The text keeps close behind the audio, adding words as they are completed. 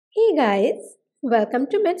Hey guys, welcome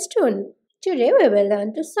to Mathstoon. Today we will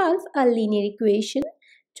learn to solve a linear equation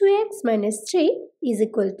 2x minus 3 is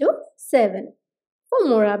equal to 7. For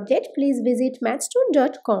more update, please visit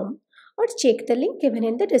mathstoon.com or check the link given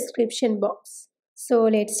in the description box. So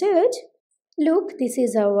let's start. Look, this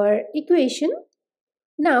is our equation.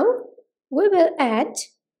 Now we will add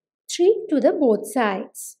 3 to the both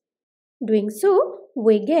sides. Doing so,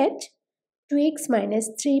 we get 2x minus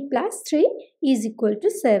 3 plus 3 is equal to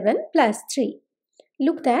 7 plus 3.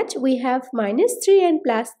 Look that we have minus 3 and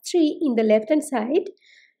plus 3 in the left hand side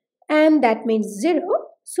and that means 0.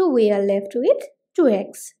 So we are left with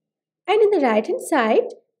 2x. And in the right hand side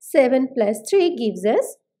 7 plus 3 gives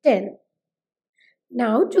us 10.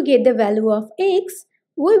 Now to get the value of x,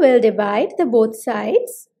 we will divide the both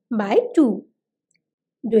sides by 2.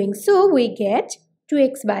 Doing so we get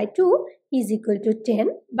 2x by 2 is equal to 10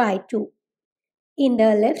 by 2. In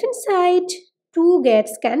the left hand side, 2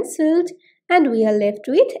 gets cancelled and we are left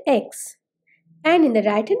with x. And in the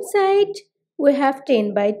right hand side, we have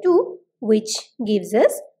 10 by 2 which gives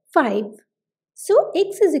us 5. So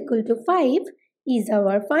x is equal to 5 is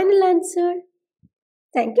our final answer.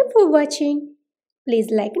 Thank you for watching.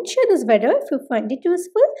 Please like and share this video if you find it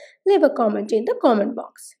useful. Leave a comment in the comment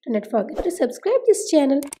box. Do not forget to subscribe this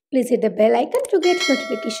channel. Please hit the bell icon to get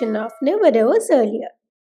notification of new videos earlier.